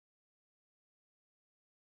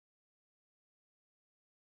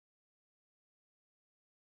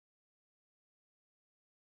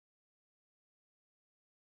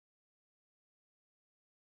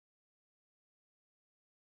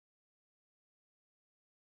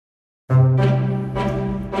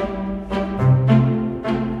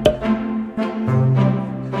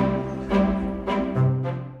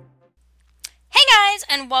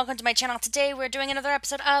welcome to my channel. Today we're doing another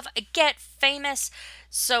episode of Get Famous.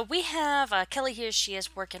 So we have Kelly here. She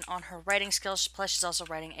is working on her writing skills, plus she's also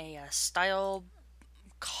writing a style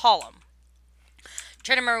column.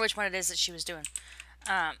 Trying to remember which one it is that she was doing.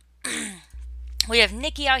 We have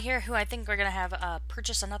Nicki out here, who I think we're going to have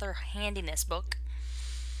purchase another handiness book.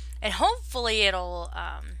 And hopefully it'll,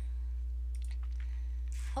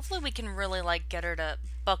 hopefully we can really get her to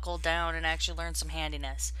buckle down and actually learn some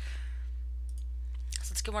handiness.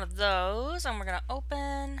 So let's get one of those, and we're going to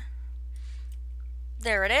open.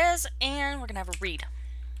 There it is, and we're going to have a read.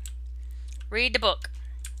 Read the book.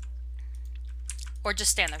 Or just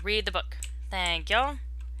stand there. Read the book. Thank you.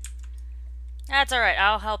 That's alright.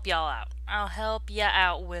 I'll help y'all out. I'll help ya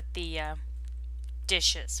out with the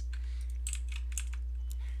dishes.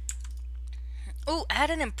 Ooh, add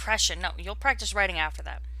an impression. No, you'll practice writing after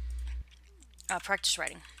that. Practice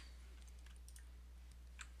writing.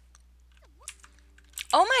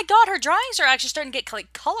 Oh my god, her drawings are actually starting to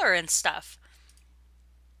get color and stuff.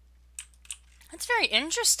 That's very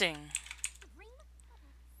interesting.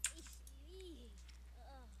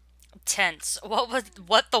 Tense.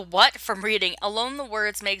 What the what from reading? Alone the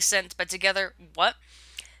words make sense, but together, what?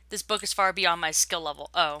 This book is far beyond my skill level.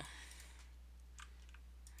 Oh.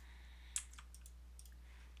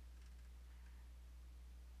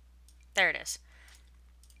 There it is.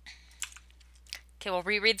 Okay, we'll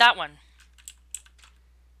reread that one.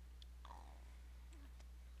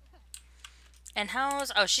 And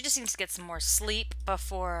how's... Oh, she just needs to get some more sleep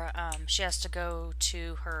before she has to go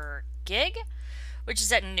to her gig, which is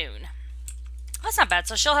at noon. That's not bad.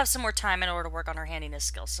 So she'll have some more time in order to work on her handiness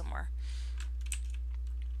skills some more.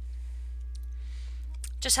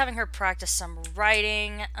 Just having her practice some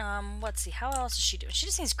writing. Let's see. How else is she doing? She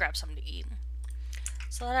just needs to grab something to eat.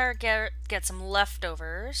 So let her get some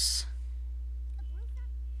leftovers.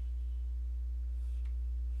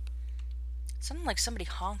 Something like somebody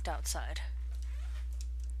honked outside.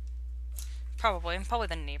 Probably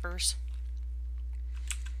the neighbors.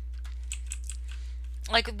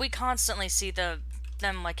 We constantly see them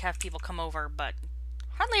have people come over, but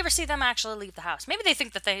hardly ever see them actually leave the house. Maybe they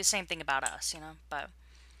think the same thing about us, you know, but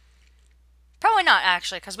probably not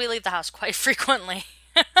actually, because we leave the house quite frequently.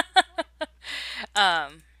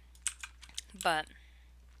 But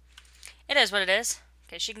it is what it is.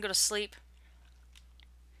 Okay, she can go to sleep.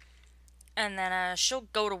 And then she'll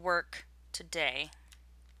go to work today.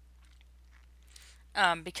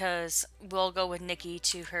 Because we'll go with Nicki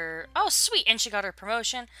to her... Oh, sweet! And she got her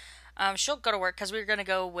promotion. She'll go to work because we're going to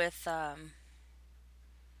go with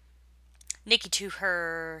Nicki to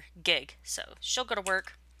her gig. So she'll go to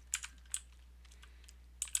work.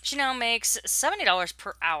 She now makes $70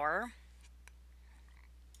 per hour.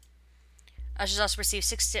 She's also received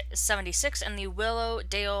 $76 in the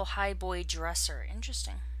Willowdale Highboy Dresser.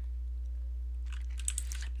 Interesting.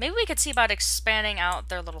 Maybe we could see about expanding out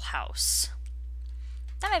their little house.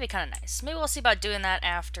 That might be kind of nice. Maybe we'll see about doing that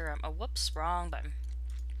after... oh, whoops, wrong button.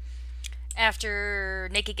 After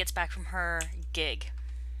Nicki gets back from her gig.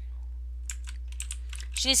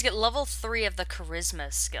 She needs to get level 3 of the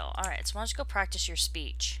charisma skill. Alright, so why don't you go practice your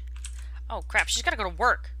speech? Oh, crap. She's got to go to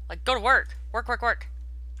work. Go to work. Work, work, work.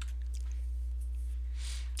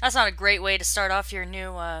 That's not a great way to start off your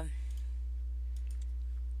new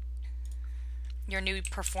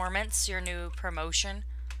performance, your new promotion.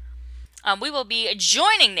 We will be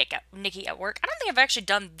joining Nicki at work. I don't think I've actually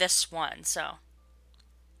done this one, so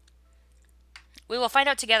we will find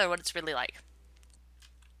out together what it's really like.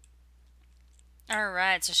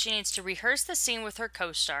 Alright, so she needs to rehearse the scene with her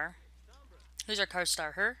co-star. Who's her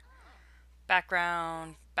co-star? Her?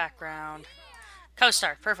 Background.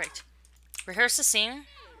 Co-star, perfect. Rehearse the scene.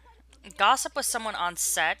 Gossip with someone on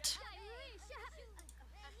set.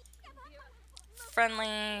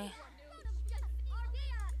 Friendly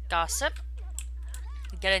gossip.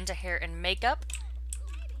 Get into hair and makeup.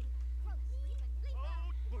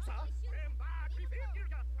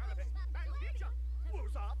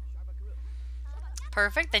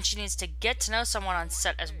 Perfect. Then she needs to get to know someone on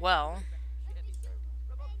set as well.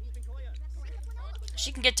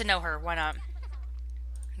 She can get to know her. Why not?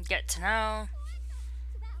 Get to know.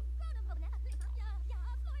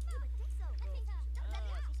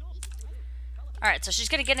 Alright, so she's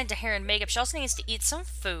going to get into hair and makeup. She also needs to eat some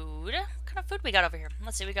food. What kind of food we got over here?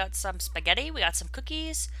 Let's see, we got some spaghetti. We got some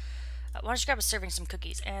cookies. Why don't you grab a serving some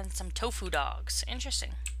cookies and some tofu dogs.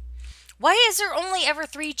 Interesting. Why is there only ever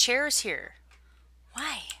 3 chairs here?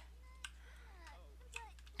 Why?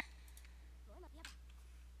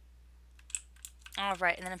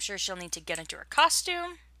 Alright, and then I'm sure she'll need to get into her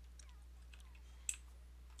costume.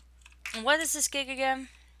 And what is this gig again?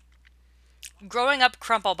 Growing up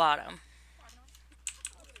Crumple Bottom.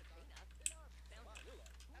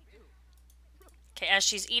 Okay, as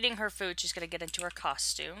she's eating her food, she's going to get into her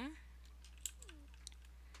costume.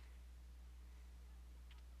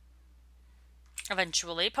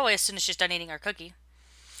 Eventually. Probably as soon as she's done eating her cookie.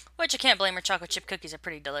 Which I can't blame her, chocolate chip cookies are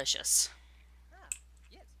pretty delicious.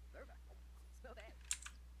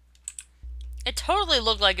 It totally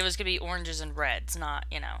looked like it was going to be oranges and reds, not,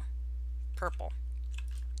 you know, purple.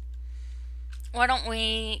 Why don't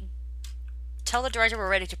we tell the director we're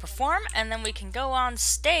ready to perform, and then we can go on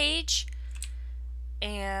stage.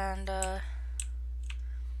 And, this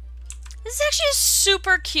is actually a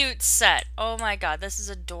super cute set. Oh my god, this is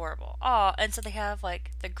adorable. Oh, and so they have,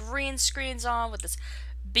 like, the green screens on with this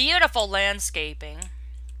beautiful landscaping.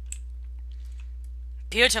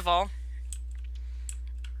 Beautiful.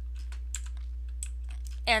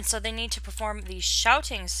 And so they need to perform the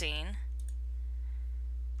shouting scene.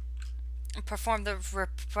 Perform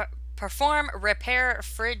repair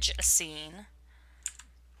fridge scene.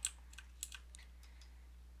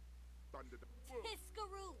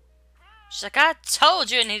 She's like, I told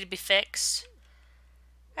you it needed to be fixed.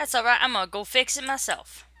 That's alright, I'm gonna go fix it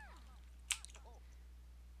myself.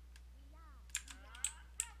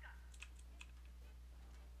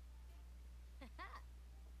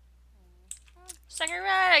 She's like,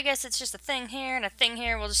 alright, I guess it's just a thing here and a thing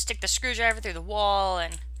here. We'll just stick the screwdriver through the wall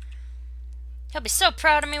and he'll be so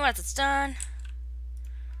proud of me once it's done.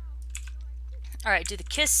 Alright, do the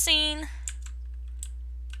kiss scene.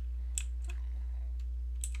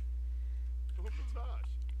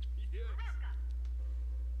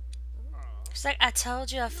 She's like, I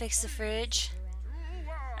told you I'll fix the fridge.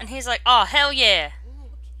 And he's like, oh, hell yeah.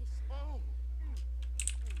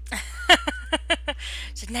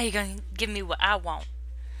 She's like, now you're going to give me what I want.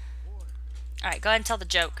 Alright, go ahead and tell the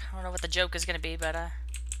joke. I don't know what the joke is going to be, but,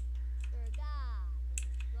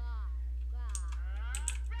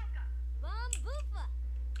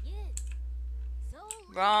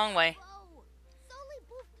 wrong way.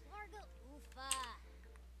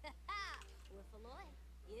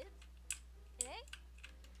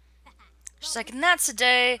 She's like, and that's the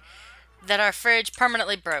day that our fridge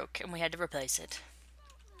permanently broke and we had to replace it.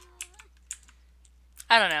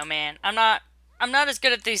 I don't know, man. I'm not as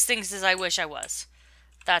good at these things as I wish I was.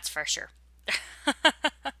 That's for sure.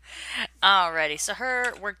 Alrighty, so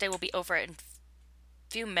her workday will be over in a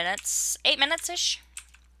few minutes. 8 minutes-ish.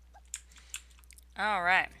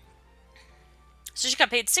 Alright. So she got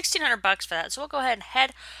paid $1,600 for that. So we'll go ahead and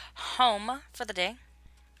head home for the day.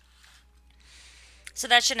 So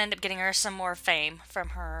that should end up getting her some more fame from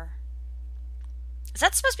her. Is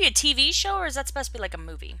that supposed to be a TV show or is that supposed to be like a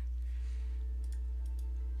movie?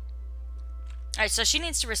 Alright, so she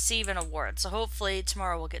needs to receive an award. So hopefully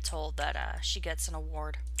tomorrow we'll get told that she gets an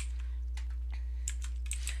award.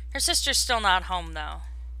 Her sister's still not home though.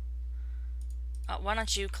 Why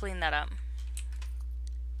don't you clean that up?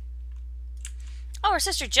 Oh, her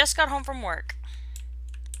sister just got home from work.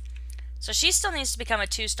 So she still needs to become a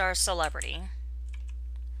 2-star celebrity.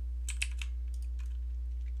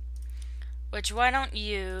 Which, why don't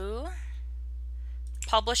you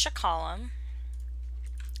publish a column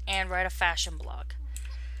and write a fashion blog?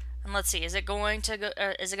 And let's see, is it going to go?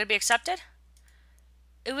 Is it going to be accepted?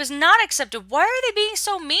 It was not accepted. Why are they being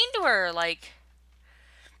so mean to her? Like,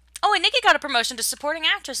 oh, and Nicki got a promotion to supporting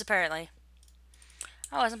actress apparently.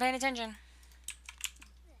 I wasn't paying attention.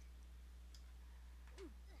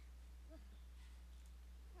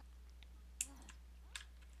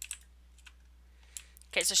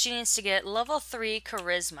 Okay, so she needs to get level 3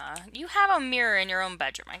 charisma. You have a mirror in your own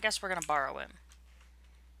bedroom. I guess we're going to borrow it.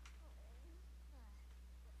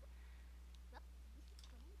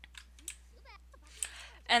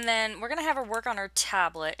 And then we're going to have her work on her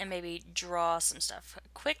tablet and maybe draw some stuff.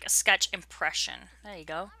 Quick sketch impression. There you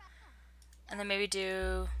go. And then maybe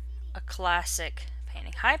do a classic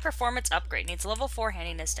painting. High performance upgrade. Needs level 4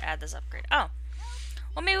 handiness to add this upgrade. Oh.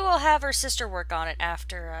 Well, maybe we'll have her sister work on it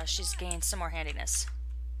after she's gained some more handiness.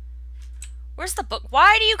 Where's the book?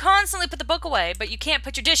 Why do you constantly put the book away, but you can't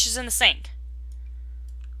put your dishes in the sink?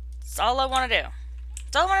 That's all I want to do.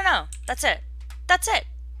 That's all I want to know. That's it. That's it.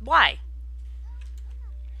 Why?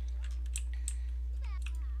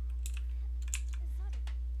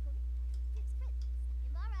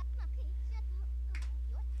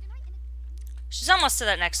 She's almost to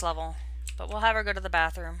that next level, but we'll have her go to the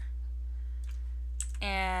bathroom.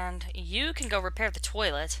 And you can go repair the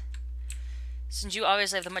toilet, since you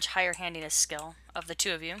obviously have the much higher handiness skill of the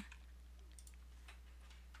two of you.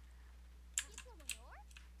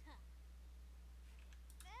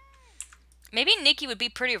 Maybe Nicki would be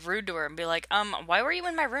pretty rude to her and be like, why were you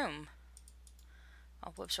in my room?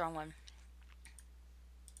 Oh, whoops, wrong one.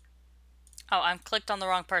 Oh, I'm clicked on the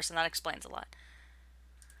wrong person. That explains a lot.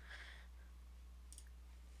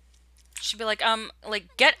 She'd be like,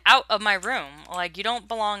 get out of my room. Like, you don't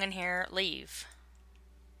belong in here. Leave.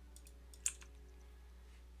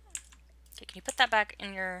 Okay, can you put that back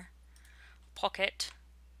in your pocket?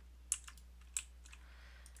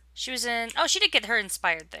 She was in... Oh, she did get her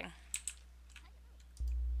inspired thing.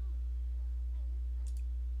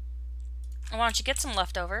 Why don't you get some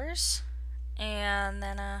leftovers? And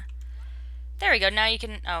then, there we go. Now you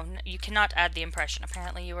can... Oh, you cannot add the impression.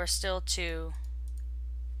 Apparently you are still too...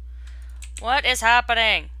 What is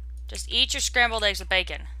happening? Just eat your scrambled eggs with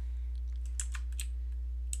bacon.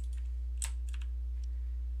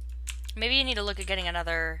 Maybe you need to look at getting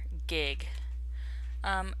another gig.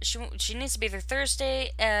 She needs to be there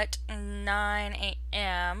Thursday at 9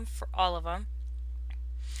 a.m. for all of them.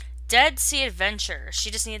 Dead Sea Adventure. She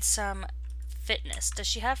just needs some fitness. Does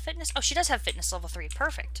she have fitness? Oh, she does have fitness level 3.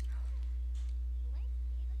 Perfect.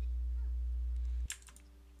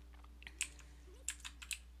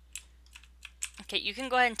 Okay, you can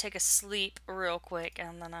go ahead and take a sleep real quick,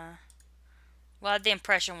 and then we'll add the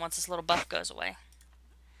impression once this little buff goes away.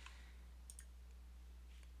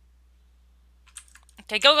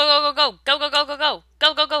 Okay, go, go, go, go, go, go, go, go, go, go,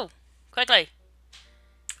 go, go, go, quickly.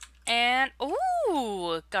 And,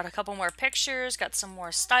 ooh, got a couple more pictures, got some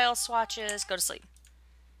more style swatches. Go to sleep.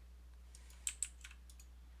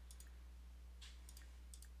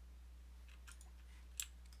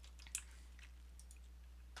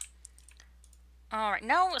 Alright,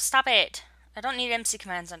 no, stop it. I don't need MC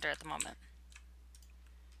Command Center at the moment.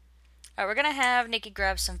 Alright, we're gonna have Nicki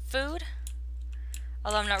grab some food.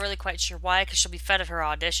 Although I'm not really quite sure why, because she'll be fed at her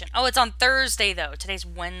audition. Oh, it's on Thursday, though. Today's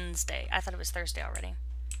Wednesday. I thought it was Thursday already.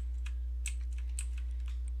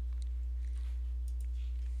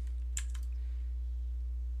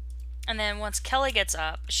 And then once Kelly gets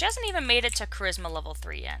up, she hasn't even made it to Charisma level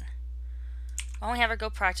 3 yet. I'll only have her go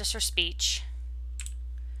practice her speech.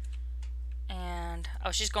 And,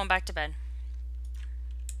 oh, she's going back to bed.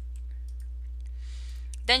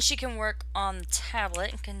 Then she can work on the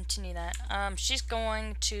tablet and continue that. She's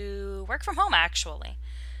going to work from home, actually,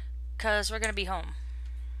 because we're going to be home.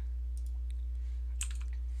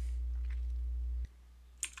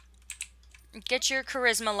 Get your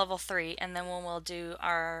charisma level 3, and then we'll do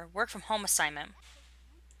our work from home assignment.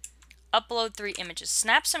 Upload 3 images.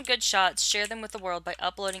 Snap some good shots, share them with the world by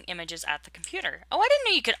uploading images at the computer. Oh, I didn't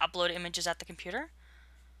know you could upload images at the computer.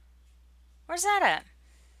 Where's that at?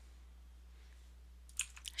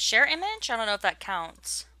 Share image? I don't know if that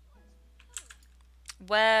counts.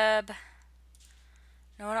 Web.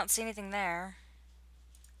 No, I don't see anything there.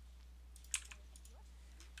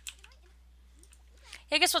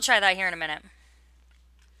 Yeah, I guess we'll try that here in a minute.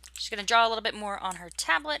 She's going to draw a little bit more on her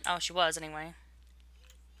tablet. Oh, she was anyway.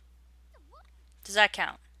 Does that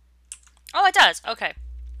count? Oh, it does. Okay.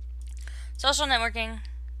 Social networking.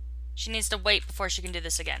 She needs to wait before she can do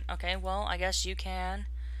this again. Okay, well, I guess you can.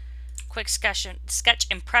 Quick sketch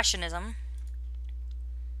impressionism.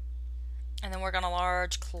 And then work on a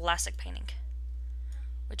large classic painting,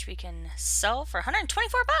 which we can sell for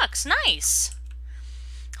 124 bucks. Nice.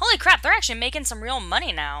 Holy crap, they're actually making some real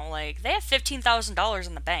money now. Like, they have $15,000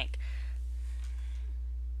 in the bank.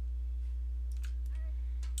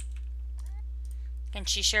 Can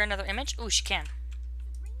she share another image? Ooh, she can.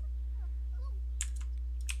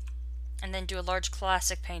 And then do a large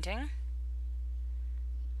classic painting.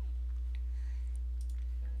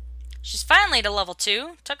 She's finally to level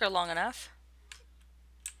 2. Took her long enough.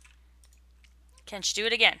 Can she do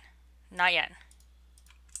it again? Not yet.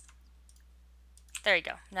 There you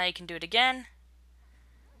go. Now you can do it again.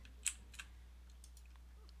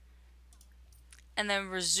 And then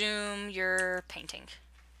resume your painting.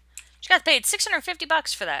 She got paid 650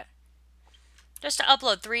 bucks for that. Just to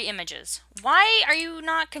upload 3 images. Why are you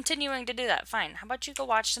not continuing to do that? Fine. How about you go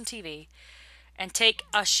watch some TV and take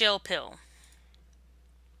a chill pill?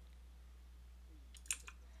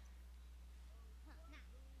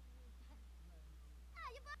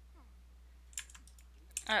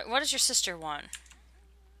 Alright, what does your sister want?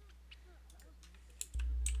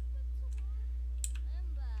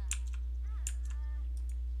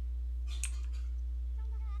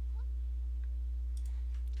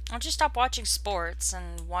 I'll just stop watching sports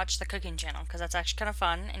and watch the cooking channel, because that's actually kind of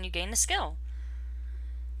fun and you gain a skill.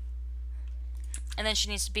 And then she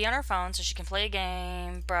needs to be on her phone so she can play a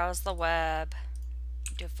game, browse the web,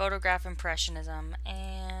 do photograph impressionism,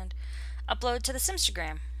 and upload to the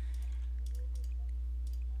Simstagram.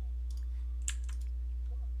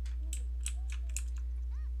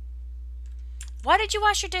 Why did you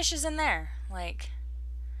wash your dishes in there? Like,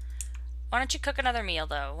 Why don't you cook another meal,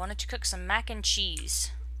 though? Why don't you cook some mac and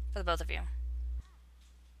cheese for the both of you?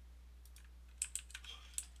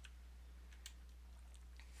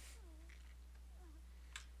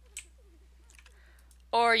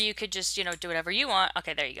 Or you could just, you know, do whatever you want.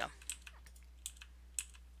 Okay, there you go.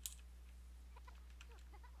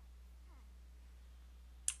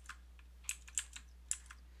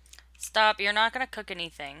 Stop, you're not gonna cook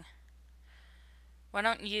anything. Why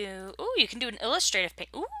don't you... Ooh, you can do an illustrative paint.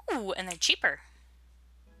 Ooh, and they're cheaper.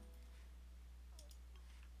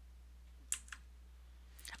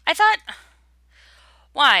 I thought...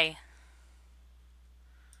 Why?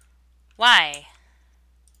 Why?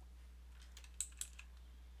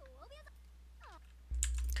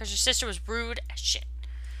 Because your sister was rude as shit.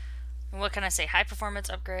 What can I say? High performance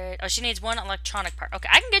upgrade. Oh, she needs one electronic part. Okay,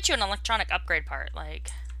 I can get you an electronic upgrade part.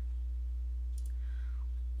 Like...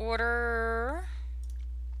 Order...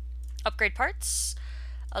 Upgrade parts.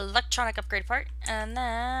 Electronic upgrade part. And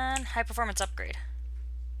then... High performance upgrade.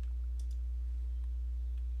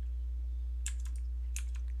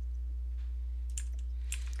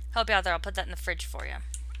 Help you out there. I'll put that in the fridge for you.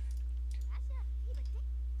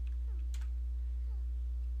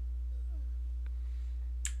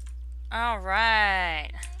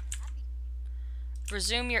 Alright.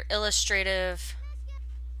 Resume your illustrative.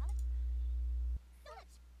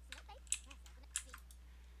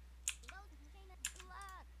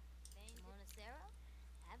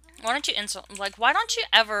 Why don't you why don't you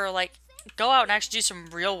ever, like, go out and actually do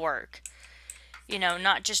some real work? You know,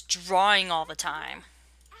 not just drawing all the time.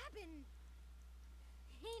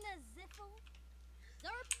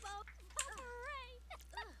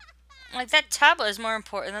 Like, that tablet is more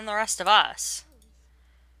important than the rest of us.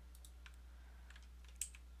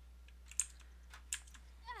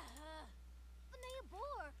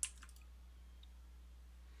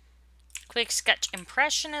 Quick sketch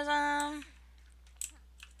impressionism.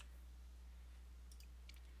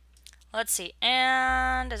 Let's see.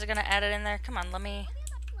 And is it going to add it in there? Come on, let me...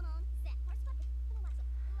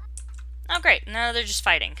 Oh, great. No, they're just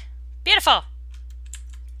fighting. Beautiful.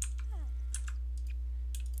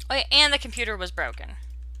 Okay, and the computer was broken.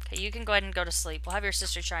 Okay, you can go ahead and go to sleep. We'll have your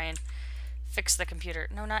sister try and fix the computer.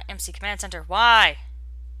 No, not MC Command Center. Why?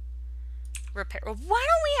 Repair. Why don't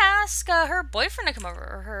we ask her boyfriend to come over,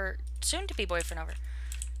 or her soon-to-be boyfriend over?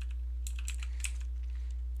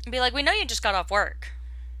 And be like, we know you just got off work.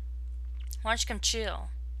 Why don't you come chill?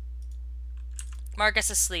 Marcus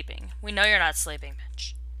is sleeping. We know you're not sleeping,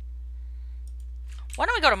 bitch. Why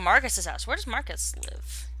don't we go to Marcus's house? Where does Marcus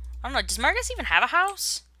live? I don't know. Does Marcus even have a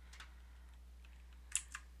house?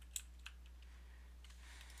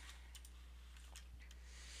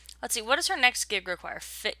 Let's see. What does her next gig require?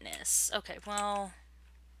 Fitness. Okay, well...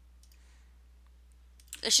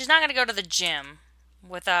 She's not going to go to the gym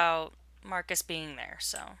without Marcus being there,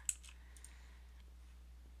 so...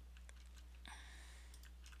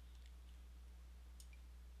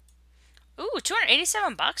 Ooh,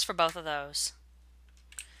 $287 for both of those.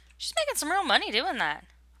 She's making some real money doing that.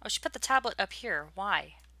 Oh, she put the tablet up here.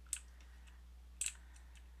 Why?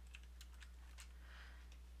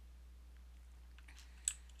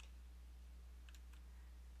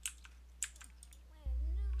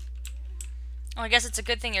 Oh, I guess it's a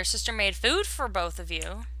good thing your sister made food for both of you.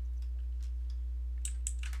 Oh,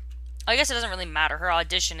 I guess it doesn't really matter. Her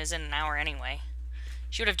audition is in an hour anyway.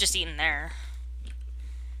 She would have just eaten there.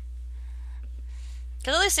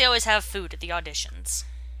 Because at least they always have food at the auditions.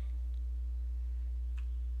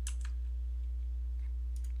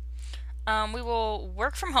 We will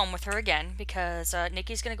work from home with her again because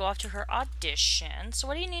Nicki's going to go off to her audition. So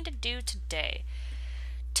what do you need to do today?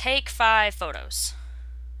 Take 5 photos.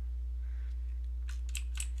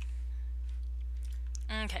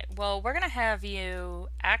 Okay, well, we're going to have you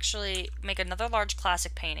actually make another large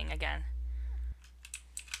classic painting again.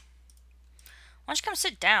 Why don't you come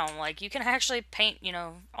sit down? Like, you can actually paint, you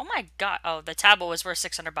know... Oh my god. Oh, the tablet was worth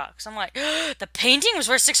 $600. I'm like, the painting was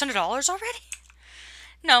worth $600 already?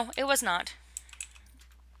 No, it was not.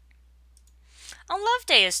 Oh, Love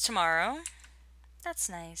Day is tomorrow. That's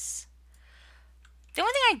nice. The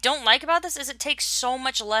only thing I don't like about this is it takes so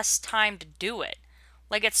much less time to do it.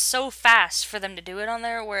 Like, it's so fast for them to do it on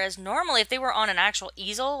there, whereas normally if they were on an actual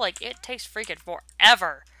easel, like, it takes freaking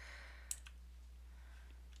forever.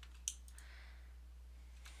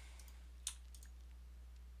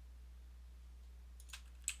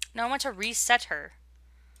 No, I want to reset her.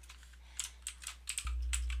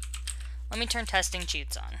 Let me turn testing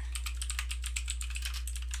cheats on.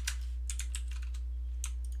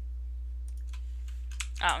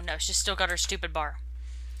 Oh, no, she's still got her stupid bar.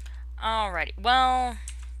 Alrighty, well...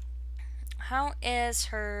 how is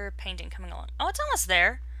her painting coming along? Oh, it's almost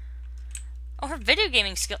there. Oh, her video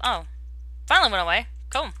gaming skill. Oh, finally went away.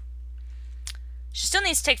 Cool. She still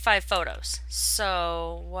needs to take 5 photos.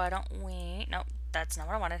 So, why don't we... Nope, that's not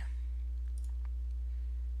what I wanted.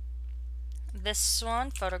 This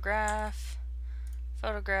one, photograph,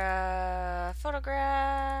 photograph,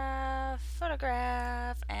 photograph,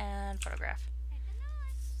 photograph, and photograph.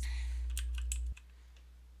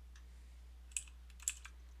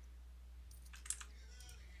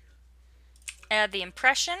 Add the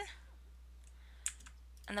impression.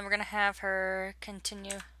 And then we're going to have her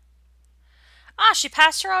continue. Ah, she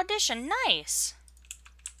passed her audition. Nice.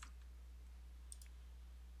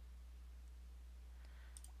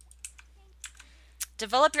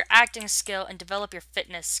 Develop your acting skill and develop your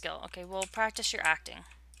fitness skill. Okay, we'll practice your acting.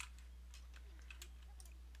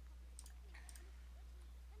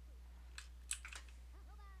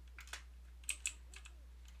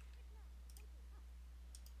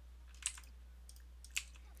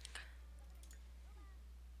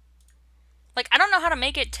 Like, I don't know how to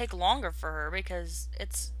make it take longer for her because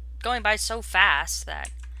it's going by so fast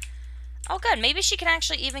that... Oh, good. Maybe she can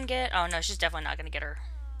actually even get... Oh, no, she's definitely not going to get her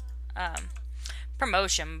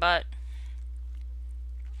promotion, but...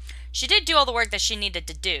 She did do all the work that she needed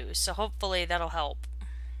to do, so hopefully that'll help.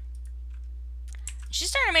 She's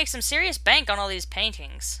starting to make some serious bank on all these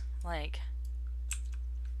paintings. Like...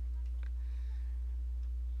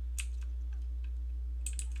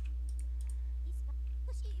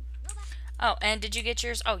 Oh, and did you get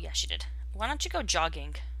yours? Oh, yeah, she did. Why don't you go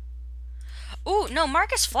jogging? Ooh, no,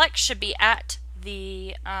 Marcus Flex should be at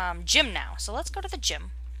the gym now. So let's go to the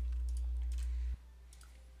gym.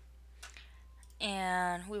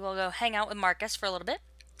 And we will go hang out with Marcus for a little bit.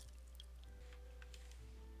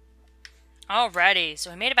 Alrighty, so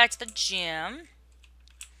we made it back to the gym.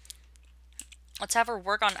 Let's have her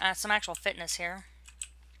work on some actual fitness here.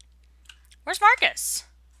 Where's Marcus?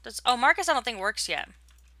 Oh, Marcus I don't think works yet.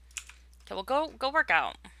 Okay, well go work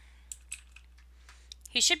out.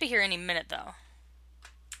 He should be here any minute though.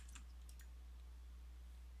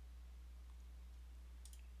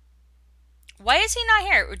 Why is he not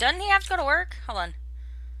here? Doesn't he have to go to work? Hold on.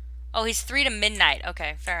 Oh, he's 3 to midnight.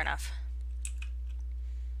 Okay, fair enough.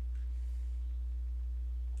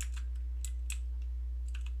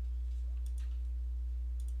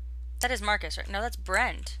 That is Marcus, right? No, that's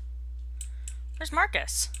Brent. Where's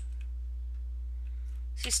Marcus?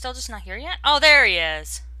 Is he still just not here yet? Oh, there he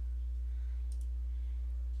is.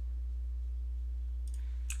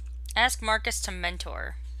 Ask Marcus to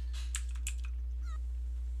mentor.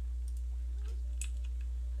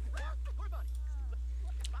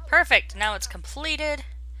 Perfect. Now it's completed.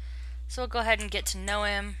 So we'll go ahead and get to know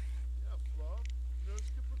him.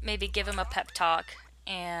 Maybe give him a pep talk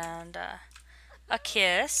and a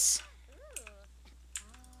kiss.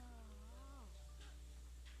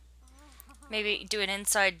 Maybe do an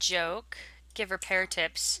inside joke. Give her pear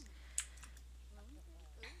tips.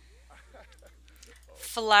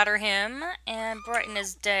 Flatter him and brighten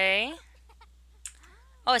his day.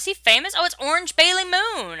 Oh, is he famous? Oh, it's Orange Bailey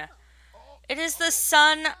Moon. It is the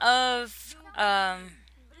son of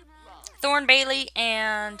Thorn Bailey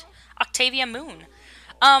and Octavia Moon.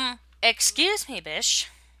 Excuse me, bish.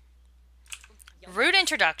 Rude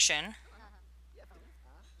introduction.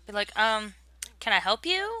 Be like, can I help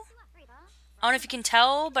you? I don't know if you can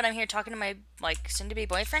tell, but I'm here talking to my, like, soon-to-be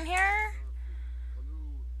boyfriend here.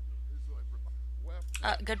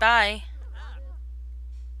 Goodbye.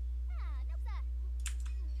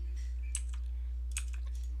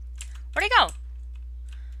 Where'd he go?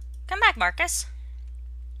 Come back, Marcus.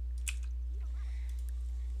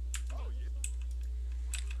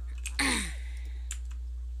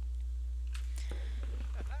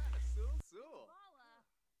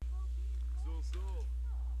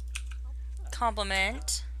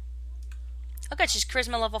 Compliment. Oh good, she's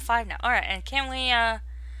charisma level 5 now. Alright, and can we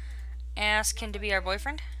ask him to be our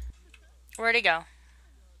boyfriend? Where'd he go?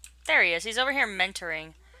 There he is. He's over here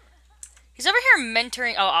mentoring. He's over here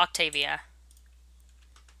mentoring... Oh, Octavia.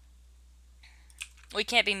 We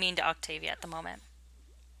can't be mean to Octavia at the moment.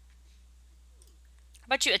 How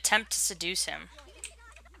about you attempt to seduce him?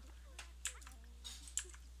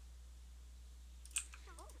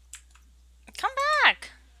 Come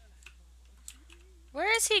back!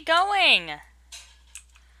 Where is he going?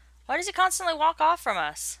 Why does he constantly walk off from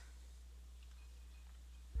us?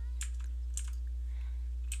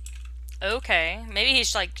 Okay, maybe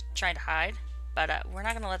he's like trying to hide, but we're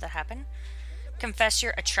not gonna let that happen. Confess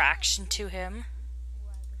your attraction to him.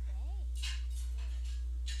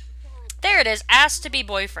 There it is, asked to be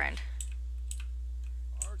boyfriend.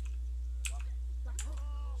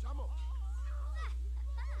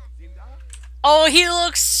 Oh, he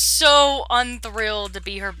looks so unthrilled to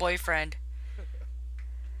be her boyfriend.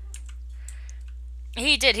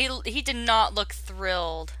 He did. He did not look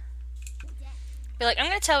thrilled. Be like,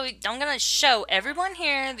 I'm gonna show everyone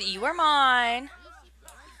here that you are mine.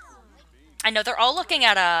 I know they're all looking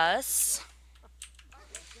at us.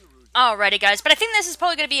 Alrighty, guys, but I think this is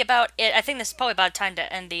probably gonna be about it. I think this is probably about time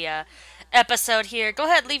to end the episode here. Go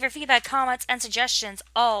ahead, leave your feedback, comments, and suggestions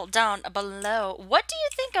all down below. What do you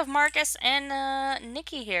think of Marcus and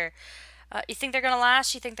Nicki here? You think they're gonna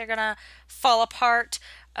last? You think they're gonna fall apart?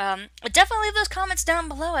 Definitely leave those comments down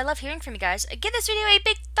below. I love hearing from you guys. Give this video a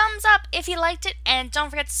big thumbs up if you liked it, and don't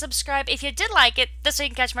forget to subscribe if you did like it, this way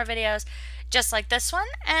you can catch more videos just like this one.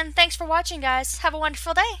 And thanks for watching, guys. Have a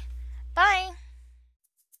wonderful day. Bye.